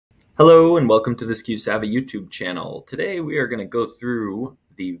Hello and welcome to the SKU Savvy YouTube channel. Today we are going to go through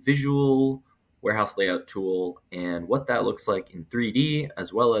the visual warehouse layout tool and what that looks like in 3D,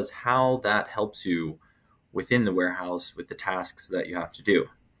 as well as how that helps you within the warehouse with the tasks that you have to do.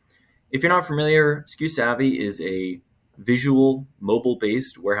 If you're not familiar, SKU Savvy is a visual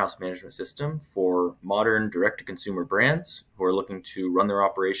mobile-based warehouse management system for modern direct-to-consumer brands who are looking to run their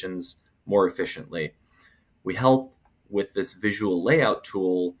operations more efficiently. We help with this visual layout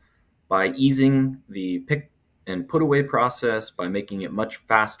tool by easing the pick and put away process, by making it much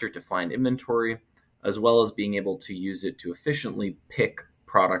faster to find inventory, as well as being able to use it to efficiently pick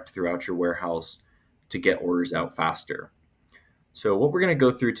product throughout your warehouse to get orders out faster. So what we're going to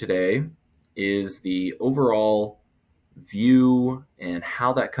go through today is the overall view and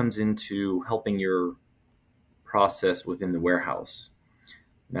how that comes into helping your process within the warehouse.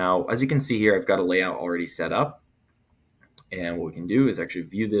 Now, as you can see here, I've got a layout already set up. And what we can do is actually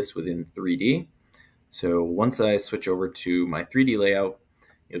view this within 3D. So once I switch over to my 3D layout,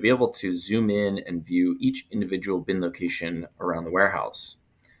 you'll be able to zoom in and view each individual bin location around the warehouse.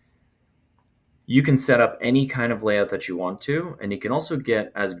 You can set up any kind of layout that you want to, and you can also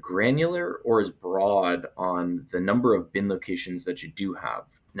get as granular or as broad on the number of bin locations that you do have.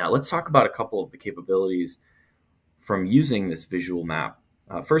 Now let's talk about a couple of the capabilities from using this visual map.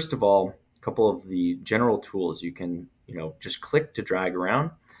 First of all, a couple of the general tools you can just click to drag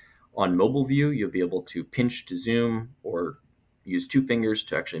around. On mobile view, you'll be able to pinch to zoom or use two fingers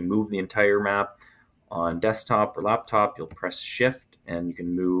to actually move the entire map. On desktop or laptop, you'll press shift and you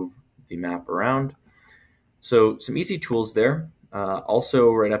can move the map around. So some easy tools there.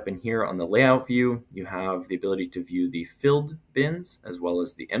 Also right up in here on the layout view, you have the ability to view the filled bins as well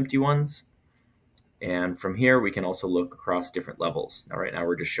as the empty ones. And from here, we can also look across different levels. Now, right now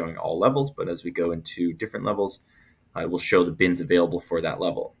we're just showing all levels, but as we go into different levels, I will show the bins available for that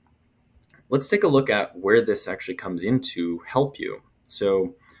level. Let's take a look at where this actually comes in to help you.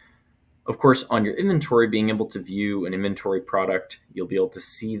 So, of course, on your inventory, being able to view an inventory product, you'll be able to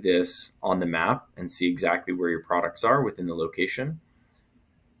see this on the map and see exactly where your products are within the location.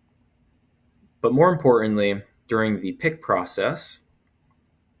 But more importantly, during the pick process,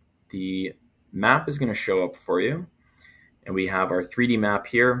 the map is going to show up for you. And we have our 3D map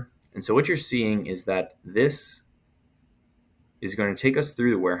here. And so what you're seeing is that this is going to take us through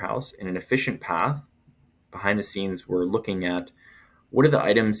the warehouse in an efficient path. Behind the scenes, we're looking at what are the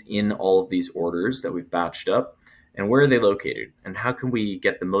items in all of these orders that we've batched up and where are they located and how can we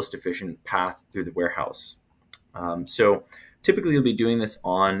get the most efficient path through the warehouse. So typically you'll be doing this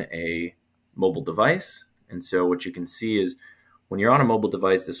on a mobile device. And so what you can see is when you're on a mobile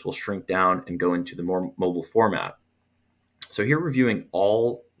device, this will shrink down and go into the more mobile format. So here we're viewing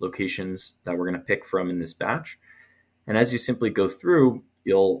all locations that we're going to pick from in this batch. And as you simply go through,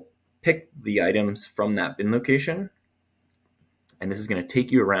 you'll pick the items from that bin location. And this is going to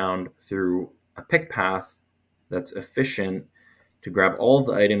take you around through a pick path that's efficient to grab all of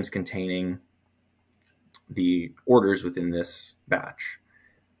the items containing the orders within this batch.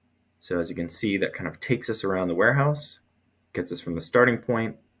 So as you can see, that kind of takes us around the warehouse, gets us from the starting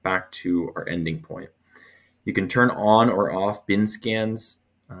point back to our ending point. You can turn on or off bin scans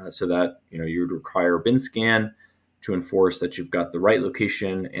so that you would require a bin scan to enforce that you've got the right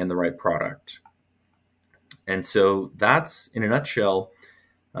location and the right product. And so that's, in a nutshell,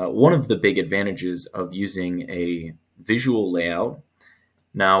 one of the big advantages of using a visual layout.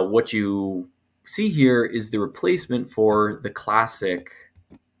 Now, what you see here is the replacement for the classic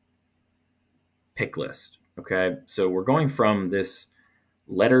pick list. Okay, so we're going from this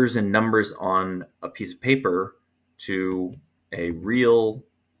letters and numbers on a piece of paper to a real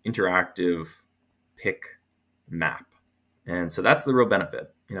interactive pick map. And so that's the real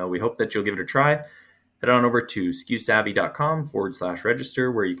benefit. We hope that you'll give it a try. Head on over to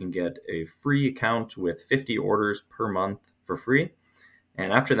skusavvy.com/register, where you can get a free account with 50 orders per month for free.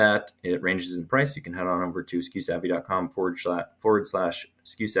 And after that, it ranges in price. You can head on over to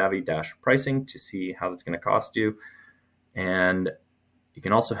skusavvy.com/skusavvy-pricing to see how that's going to cost you. And you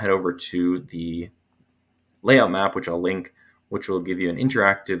can also head over to the layout map, which I'll link, which will give you an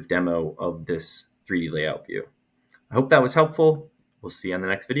interactive demo of this 3D layout view. I hope that was helpful. We'll see you on the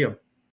next video.